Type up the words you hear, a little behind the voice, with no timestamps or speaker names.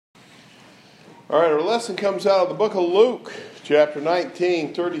All right, our lesson comes out of the book of Luke, chapter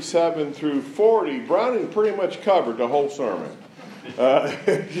 19, 37 through 40. Browning pretty much covered the whole sermon.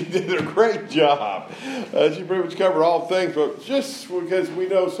 She did a great job. She pretty much covered all things, but just because we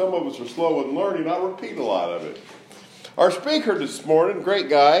know some of us are slow in learning, I'll repeat a lot of it. Our speaker this morning, great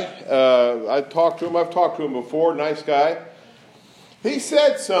guy. I've talked to him before, nice guy. He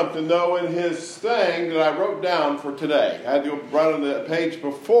said something, though, in his thing that I wrote down for today. I had to write on the page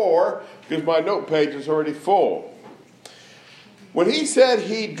before because my note page is already full. When he said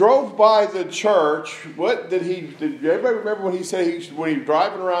he drove by the church, did everybody remember when he said when he was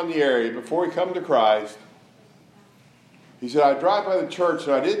driving around the area before he come to Christ? He said, I drive by the church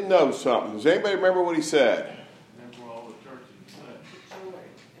and I didn't know something. Does anybody remember what he said?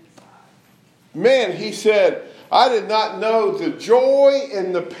 Man, he said, I did not know the joy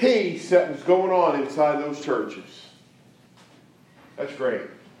and the peace that was going on inside those churches. That's great.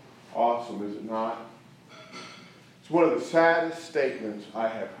 Awesome, is it not? It's one of the saddest statements I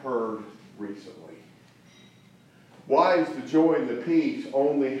have heard recently. Why does the joy and the peace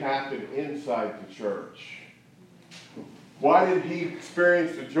only happen inside the church? Why did he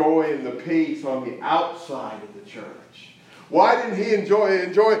experience the joy and the peace on the outside of the church? Why didn't he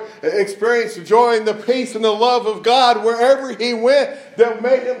experience the joy and the peace and the love of God wherever he went that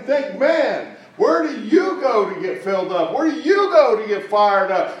made him think, man, where do you go to get filled up? Where do you go to get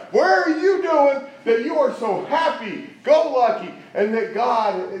fired up? Where are you doing that you are so happy, go lucky, and that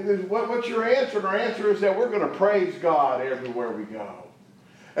God, what's your answer? Our answer is that we're going to praise God everywhere we go.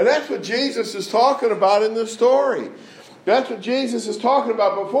 And that's what Jesus is talking about in this story. That's what Jesus is talking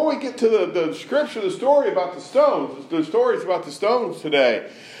about. Before we get to the scripture, the story about the stones, the stories about the stones today,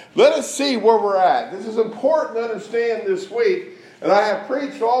 let us see where we're at. This is important to understand this week. And I have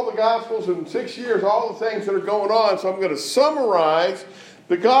preached all the Gospels in 6 years, all the things that are going on. So I'm going to summarize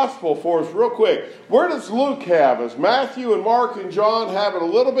the Gospel for us real quick. Where does Luke have us? Matthew and Mark and John have it a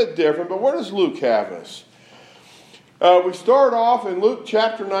little bit different, but where does Luke have us? We start off in Luke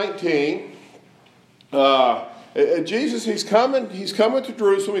chapter 19. Jesus, he's coming to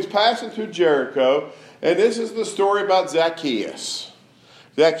Jerusalem. He's passing through Jericho. And this is the story about Zacchaeus.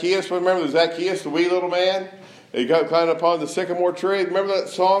 Remember the Zacchaeus, the wee little man? He got climbed upon the sycamore tree. Remember that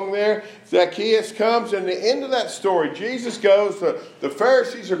song there? Zacchaeus comes, and the end of that story, Jesus goes. The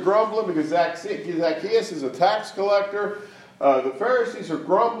Pharisees are grumbling because Zacchaeus is a tax collector. The Pharisees are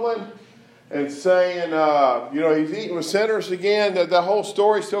grumbling and saying, he's eating with sinners again. That whole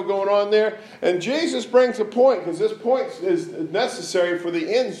story's still going on there. And Jesus brings a point, because this point is necessary for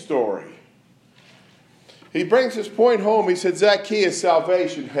the end story. He brings this point home. He said, Zacchaeus,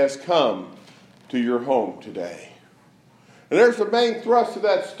 salvation has come to your home today. And there's the main thrust of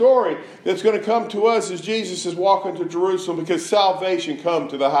that story that's going to come to us as Jesus is walking to Jerusalem, because salvation come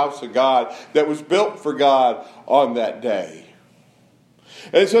to the house of God that was built for God on that day.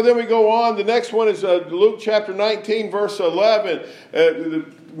 And so then we go on. The next one is Luke chapter 19, verse 11.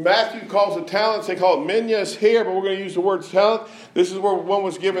 Matthew calls it talents. They call it minas here, but we're going to use the word talent. This is where one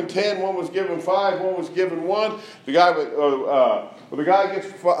was given 10, one was given 5, one was given 1. The guy gets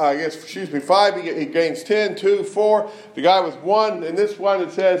 5, he gains 10, 2, 4. The guy with 1, in this one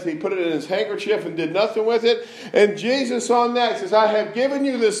it says he put it in his handkerchief and did nothing with it. And Jesus on that says, I have given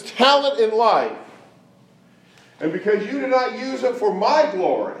you this talent in life. And because you did not use it for my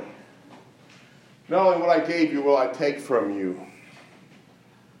glory, not only what I gave you will I take from you,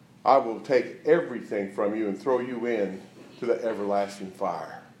 I will take everything from you and throw you in to the everlasting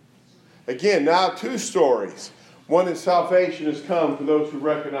fire. Again, now 2 stories. One is salvation has come to those who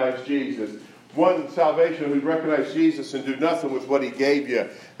recognize Jesus. One is salvation who recognize Jesus and do nothing with what he gave you.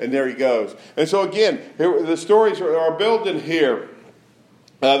 And there he goes. And so again, the stories are building here.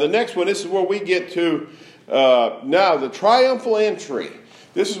 The next one, this is where we get to now the triumphal entry.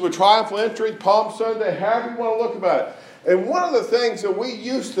 This is what triumphal entry, Palm Sunday, however you want to look about it. And one of the things that we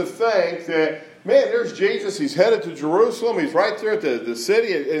used to think that, man, there's Jesus. He's headed to Jerusalem. He's right there at the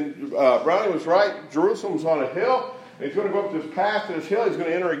city. And Browning was right. Jerusalem's on a hill. And he's going to go up this path to this hill. He's going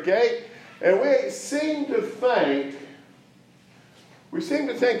to enter a gate. And we seem to think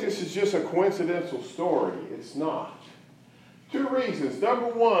this is just a coincidental story. It's not. 2 reasons. Number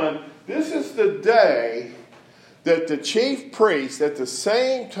one, this is the day that the chief priests, at the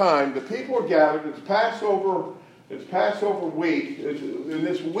same time, the people are gathered. It's Passover week. In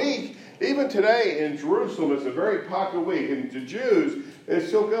this week, even today in Jerusalem, it's a very popular week. And the Jews, it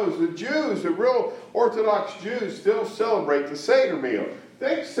still goes. The Jews, the real Orthodox Jews, still celebrate the Seder meal.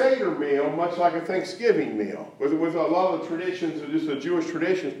 Think Seder meal much like a Thanksgiving meal, with a lot of the traditions, just the Jewish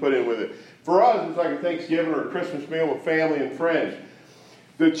traditions put in with it. For us, it's like a Thanksgiving or a Christmas meal with family and friends.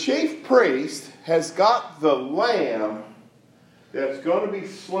 the chief priest has got the lamb that's going to be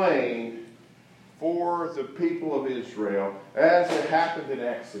slain for the people of Israel, as it happened in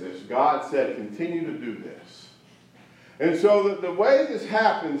Exodus. God said, continue to do this. And so the way this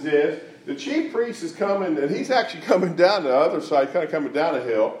happens is, the chief priest is coming, and he's actually coming down the other side, kind of coming down a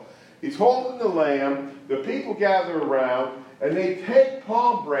hill. He's holding the lamb. The people gather around, and they take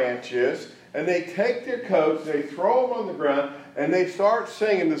palm branches, and they take their coats, and they throw them on the ground, and they start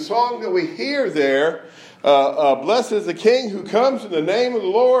singing the song that we hear there. Blessed is the King who comes in the name of the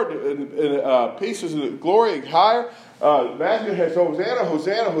Lord, and pieces of glory higher. Matthew has Hosanna,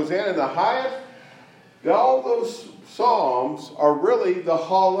 Hosanna, Hosanna in the highest. All those psalms are really the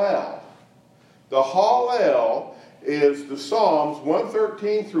Hallel. The Hallel is the Psalms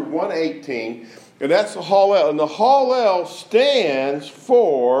 113 through 118, and that's the Hallel. And the Hallel stands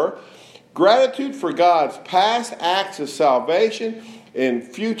for gratitude for God's past acts of salvation and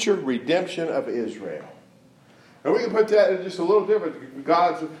future redemption of Israel. And we can put that in just a little different.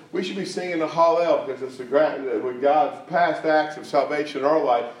 We should be singing the Hallel because it's God's past acts of salvation in our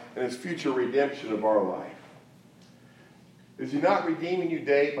life and His future redemption of our life. Is He not redeeming you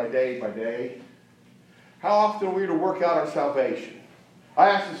day by day by day? How often are we to work out our salvation? I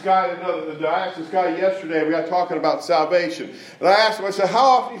asked this guy yesterday, we got talking about salvation. And I asked him, I said, how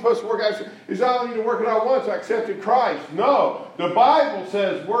often are you supposed to work out? He said, I only need to work it out once. I accepted Christ. No. The Bible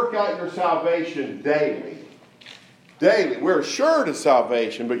says work out your salvation daily. Daily. We're assured of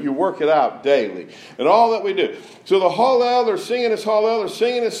salvation, but you work it out daily. And all that we do. So the Hallel, they're singing this Hallel, they're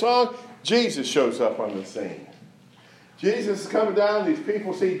singing this song. Jesus shows up on the scene. Jesus is coming down, these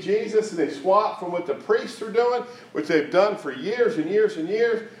people see Jesus, and they swap from what the priests are doing, which they've done for years and years and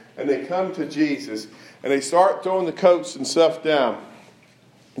years, and they come to Jesus, and they start throwing the coats and stuff down.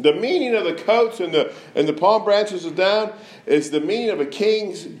 The meaning of the coats and the palm branches is down is the meaning of a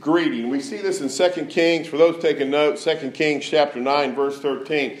king's greeting. We see this in 2 Kings, for those taking notes, 2 Kings chapter 9, verse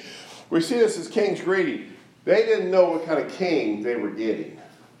 13. We see this as king's greeting. They didn't know what kind of king they were getting.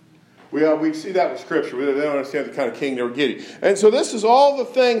 We see that with Scripture. They don't understand the kind of king they were getting. And so this is all the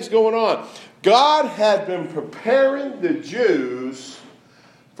things going on. God had been preparing the Jews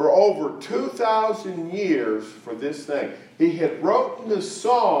for over 2,000 years for this thing. He had written the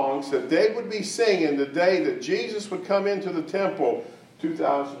songs that they would be singing the day that Jesus would come into the temple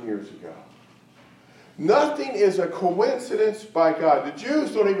 2,000 years ago. Nothing is a coincidence by God. The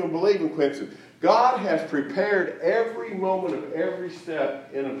Jews don't even believe in coincidence. God has prepared every moment of every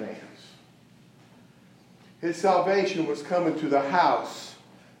step in advance. His salvation was coming to the house.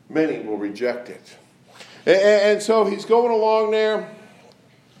 Many will reject it. And so he's going along there.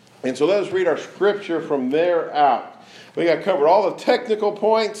 And so let us read our scripture from there out. I think I covered all the technical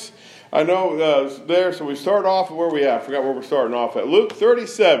points. I know there, so we start off at where we are. I forgot where we're starting off at. Luke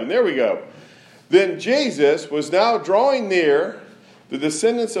 37, there we go. Then Jesus was now drawing near the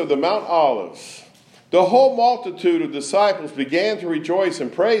descendants of the Mount Olives. The whole multitude of disciples began to rejoice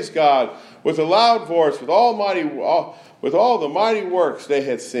and praise God with a loud voice, with all the mighty works they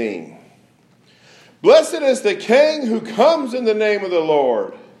had seen. Blessed is the King who comes in the name of the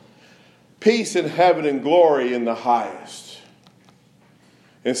Lord. Peace in heaven and glory in the highest.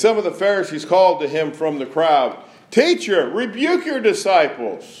 And some of the Pharisees called to him from the crowd, Teacher, rebuke your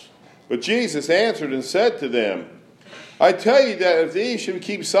disciples. But Jesus answered and said to them, I tell you that if these should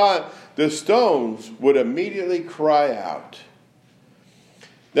keep silent, the stones would immediately cry out.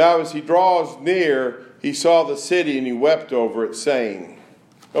 Now as he draws near, he saw the city and he wept over it, saying,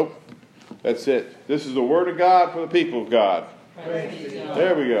 oh, that's it. This is the word of God for the people of God.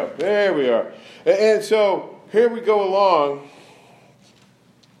 There we go. There we are. And so here we go along.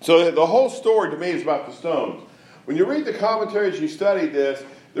 So the whole story to me is about the stones. When you read the commentaries, you study this,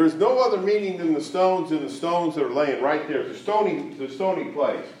 there's no other meaning than the stones and the stones that are laying right there. The stony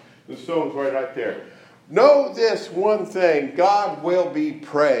place. The stone's right there. Know this one thing, God will be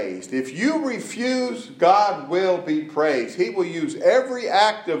praised. If you refuse, God will be praised. He will use every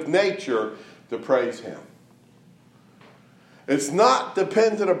act of nature to praise Him. It's not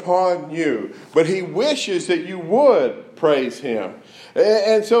dependent upon you, but He wishes that you would praise Him.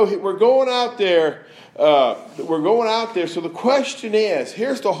 And so we're going out there. So the question is,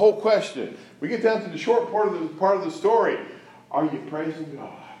 here's the whole question. We get down to the short part of the story. Are you praising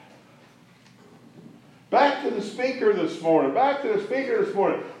God? Back to the speaker this morning.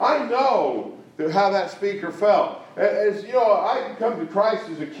 I know how that speaker felt. As you know, I come to Christ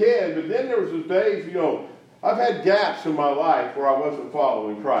as a kid, but then there was those days, I've had gaps in my life where I wasn't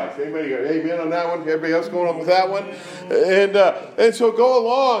following Christ. Anybody go amen on that one? Everybody else going on with that one? And so go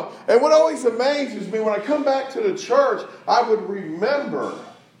along. And what always amazes me, when I come back to the church, I would remember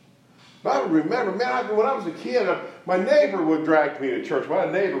But I remember, man, when I was a kid, my neighbor would drag me to church. I had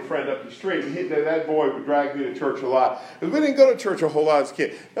a neighbor friend up the street, and that boy would drag me to church a lot. Because we didn't go to church a whole lot as a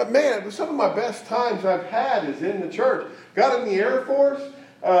kid. But man, some of my best times I've had is in the church. Got in the Air Force.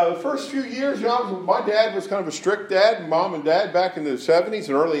 The first few years, my dad was kind of a strict dad, and mom and dad back in the 70s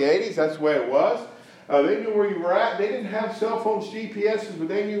and early 80s. That's the way it was. They knew where you were at. They didn't have cell phones, GPSs, but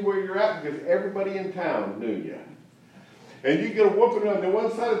they knew where you were at because everybody in town knew you. And you get a whooping on the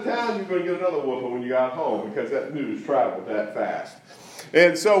one side of town, you're going to get another whooping when you got home because that news traveled that fast.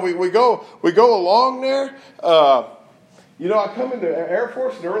 And so we go along there. I come into Air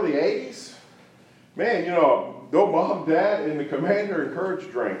Force in the early 80s. Man, no mom, dad, and the commander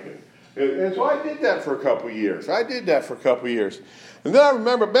encouraged drinking. And so I did that for a couple of years. And then I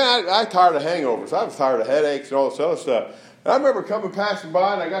remember, man, I tired of hangovers. I was tired of headaches and all this other stuff. And I remember passing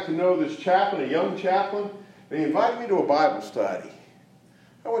by, and I got to know this chaplain, a young chaplain. And he invited me to a Bible study.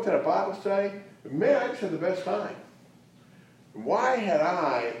 I went to that Bible study, and man, I just had the best time. Why had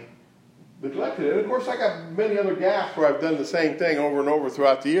I neglected it? And of course, I got many other gaps where I've done the same thing over and over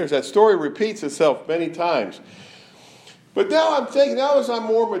throughout the years. That story repeats itself many times. But now as I'm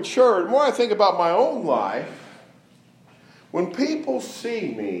more mature, the more I think about my own life, when people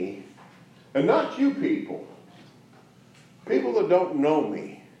see me, and not you people that don't know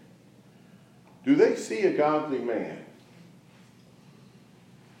me, do they see a godly man?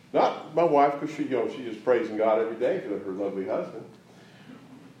 Not my wife, because she's just praising God every day for her lovely husband.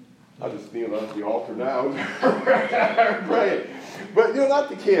 I'll just kneel up at the altar now and pray. But not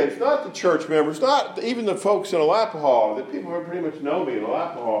the kids, not the church members, not even the folks in Alapahaw, the people who pretty much know me in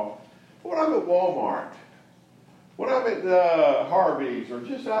Alapahaw. But when I'm at Walmart, when I'm at Harvey's, or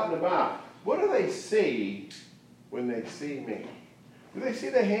just out and about, what do they see when they see me? Do they see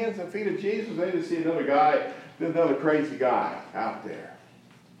the hands and feet of Jesus? Or do they just see another crazy guy out there?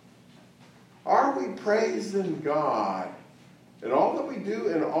 Are we praising God in all that we do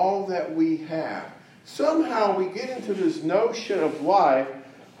and all that we have? Somehow we get into this notion of life,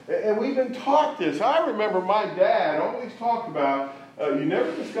 and we've been taught this. I remember my dad always talked about, you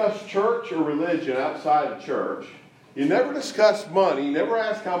never discuss church or religion outside of church. You never discuss money. You never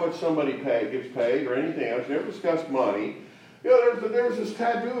ask how much somebody gets paid or anything else. You never discuss money. There was this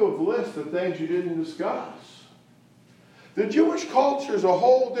taboo of list of things you didn't discuss. The Jewish culture is a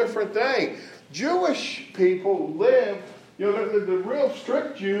whole different thing. Jewish people live, they're the real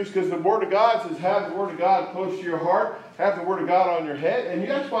strict Jews, because the Word of God says, have the Word of God close to your heart, have the Word of God on your head. And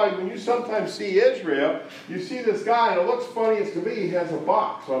that's why when you sometimes see Israel, you see this guy, and it looks funny as can be, he has a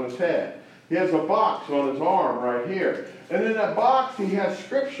box on his head. He has a box on his arm right here. And in that box, he has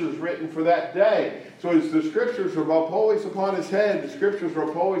scriptures written for that day. So the scriptures are always upon his head. The scriptures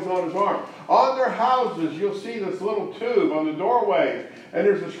are always on his arm. On their houses, you'll see this little tube on the doorways. And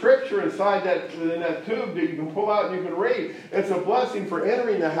there's a scripture inside that tube that you can pull out and you can read. It's a blessing for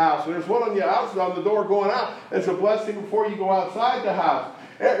entering the house. And there's one on the outside on the door going out. It's a blessing before you go outside the house.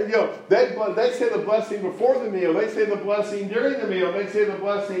 They say the blessing before the meal. They say the blessing during the meal. They say the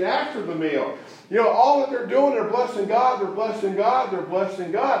blessing after the meal. All that they're doing, they're blessing God, they're blessing God, they're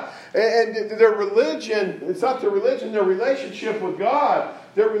blessing God. And their religion, it's not their religion, their relationship with God.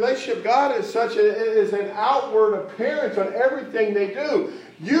 Their relationship with God is is an outward appearance on everything they do.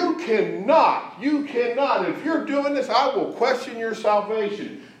 You cannot, if you're doing this, I will question your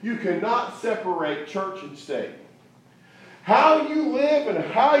salvation. You cannot separate church and state. How you live and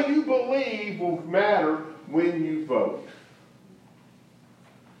how you believe will matter when you vote.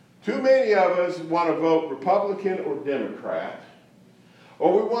 Too many of us want to vote Republican or Democrat,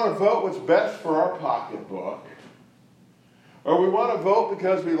 or we want to vote what's best for our pocketbook, or we want to vote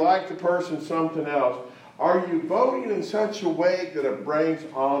because we like the person something else. Are you voting in such a way that it brings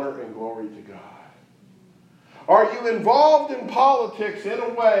honor and glory to God? Are you involved in politics in a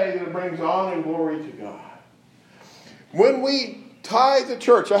way that it brings honor and glory to God? When we tithe the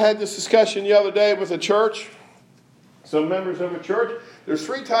church, I had this discussion the other day with a church, some members of a church. There's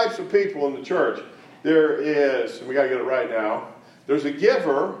three types of people in the church. There is, and we got to get it right now, there's a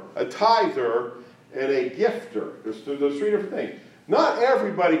giver, a tither, and a gifter. There's three different things. Not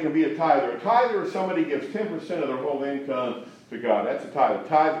everybody can be a tither. A tither is somebody who gives 10% of their whole income to God. That's a tithe. A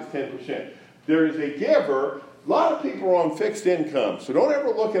tithe is 10%. There is a giver. A lot of people are on fixed income. So don't ever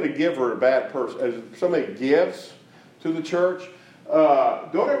look at a giver as a bad person. As somebody gives to the church,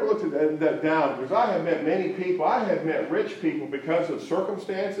 don't ever look at that down, because I have met many people, I have met rich people because of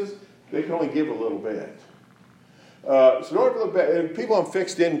circumstances, they can only give a little bit. So don't ever look bad. And people on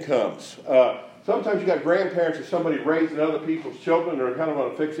fixed incomes. Sometimes you got grandparents or somebody raising other people's children that are kind of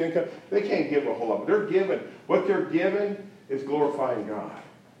on a fixed income. They can't give a whole lot. What they're giving is glorifying God.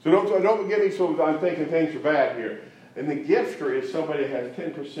 So don't get me so I'm thinking things are bad here. And the gifter is somebody that has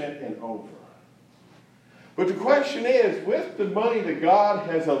 10% and over. But the question is, with the money that God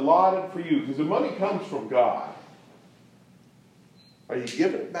has allotted for you, because the money comes from God, are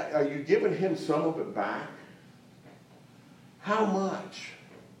you giving Him some of it back? How much?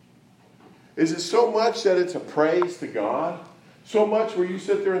 Is it so much that it's a praise to God? So much where you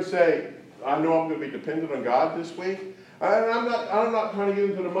sit there and say, I know I'm going to be dependent on God this week? I'm not trying to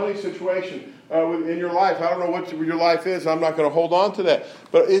get into the money situation in your life. I don't know what your life is. I'm not going to hold on to that.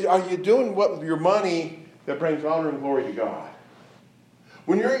 But are you doing what with your money that brings honor and glory to God?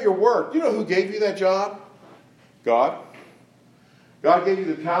 When you're at your work, do you know who gave you that job? God. God gave you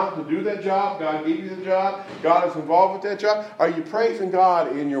the talent to do that job. God gave you the job. God is involved with that job. Are you praising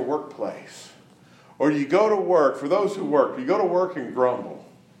God in your workplace? Or do you go to work, for those who work, do you go to work and grumble?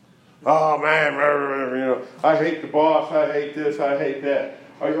 Oh man, I hate the boss, I hate this, I hate that.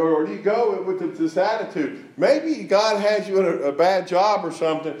 Or do you go with this attitude? Maybe God has you in a bad job or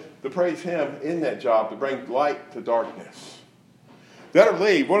something to praise Him in that job, to bring light to darkness. That or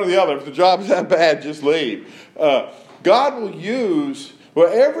leave, one or the other. If the job is that bad, just leave. God will use,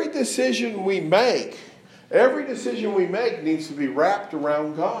 every decision we make needs to be wrapped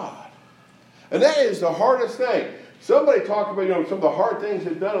around God. And that is the hardest thing. Somebody talked about, some of the hard things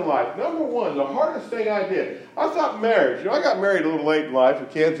they've done in life. Number one, the hardest thing I did, I thought marriage. I got married a little late in life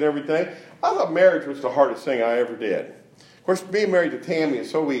with kids and everything. I thought marriage was the hardest thing I ever did. Of course, being married to Tammy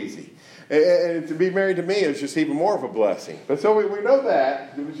is so easy. And to be married to me is just even more of a blessing. But so we know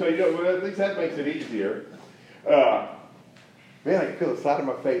that. So at least that makes it easier. Man, I can feel the side of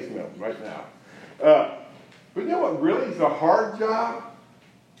my face melting right now. But you know what really is a hard job?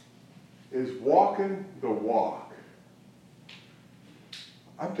 Is walking the walk.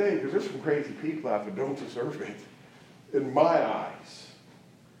 I'm telling you, because there's some crazy people out there that don't deserve it, in my eyes.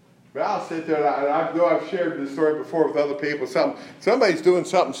 But I'll sit there, and I know I've shared this story before with other people. Somebody's doing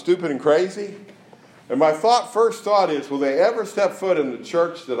something stupid and crazy, and my first thought is, will they ever step foot in the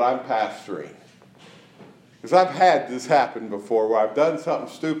church that I'm pastoring? Because I've had this happen before, where I've done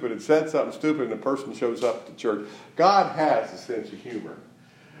something stupid and said something stupid, and the person shows up to church. God has a sense of humor.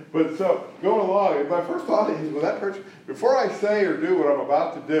 But so, going along, my first thought is, will that person, before I say or do what I'm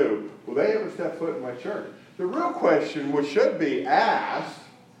about to do, will they ever step foot in my church? The real question, which should be asked,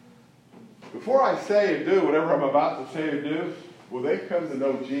 before I say or do whatever I'm about to say or do, will they come to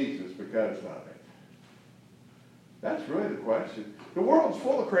know Jesus because of it? That's really the question. The world's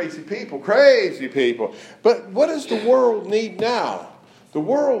full of crazy people. But what does the world need now? The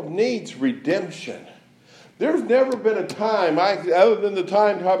world needs redemption. There's never been a time, other than the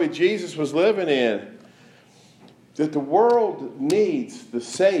time probably Jesus was living in, that the world needs the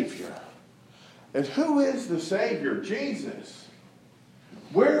Savior. And who is the Savior? Jesus.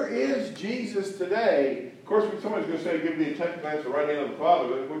 Where is Jesus today? Of course, somebody's going to say, give me a technical answer right hand of the Father,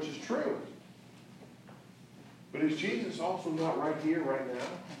 which is true. But is Jesus also not right here, right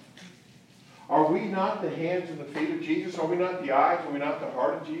now? Are we not the hands and the feet of Jesus? Are we not the eyes? Are we not the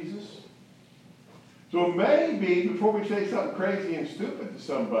heart of Jesus? So maybe, before we say something crazy and stupid to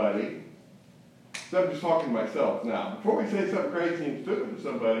somebody, so I'm just talking to myself now, before we say something crazy and stupid to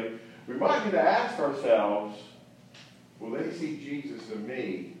somebody, we might need to ask ourselves, will they see Jesus in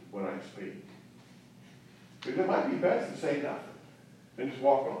me when I speak? Because it might be best to say nothing and just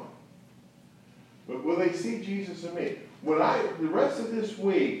walk on. But will they see Jesus in me? The rest of this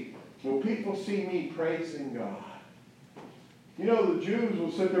week, will people see me praising God? You know, the Jews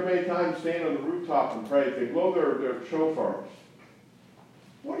will sit there many times, stand on the rooftop and praise. They blow their shofars.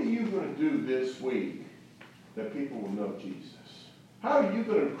 What are you going to do this week that people will know Jesus? How are you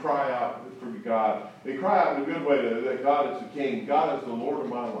going to cry out for God? They cry out in a good way that God is the King. God is the Lord of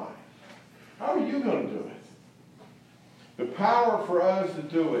my life. How are you going to do it? The power for us to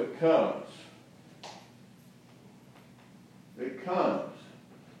do it comes. It comes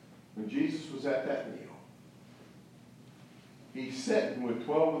when Jesus was at that meal. He's sitting with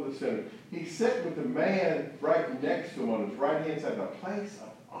 12 of the sinners. He's sitting with the man right next to him on his right hand side, the place of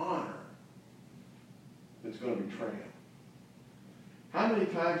honor that's going to betray him. How many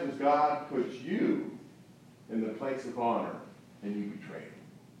times has God put you in the place of honor and you betrayed him?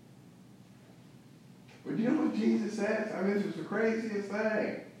 But you know what Jesus says? I mean, this is the craziest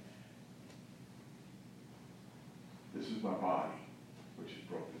thing. This is my body, which is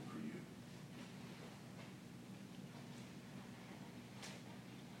broken for you.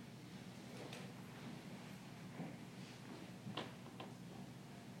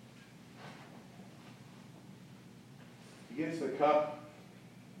 He gets the cup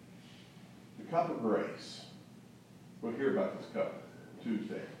of grace. We'll hear about this cup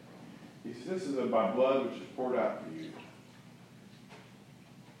Tuesday. He says, this is my blood which is poured out for you.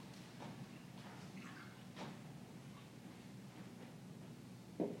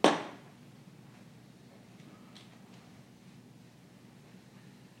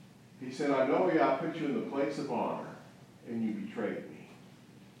 He said, I know I put you in the place of honor, and you betrayed me.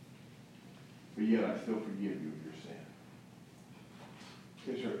 But yet I still forgive you of your sin.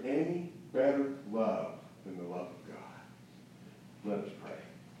 Is there any better love than the love of God? Let us pray.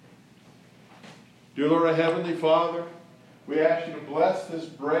 Dear Lord, our Heavenly Father, we ask you to bless this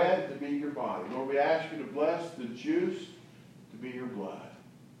bread to be your body. Lord, we ask you to bless the juice to be your blood.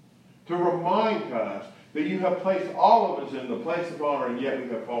 To remind us that you have placed all of us in the place of honor, and yet we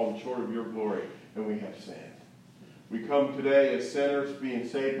have fallen short of your glory, and we have sinned. We come today as sinners being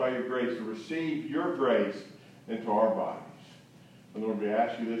saved by your grace to receive your grace into our bodies. And Lord, we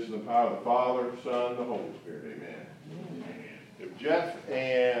ask you this in the power of the Father, Son, and the Holy Spirit. Amen. Amen. If Jeff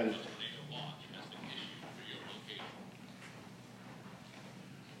and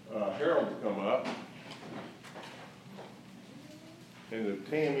Harold come up, and if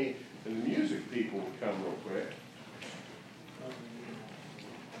Tammy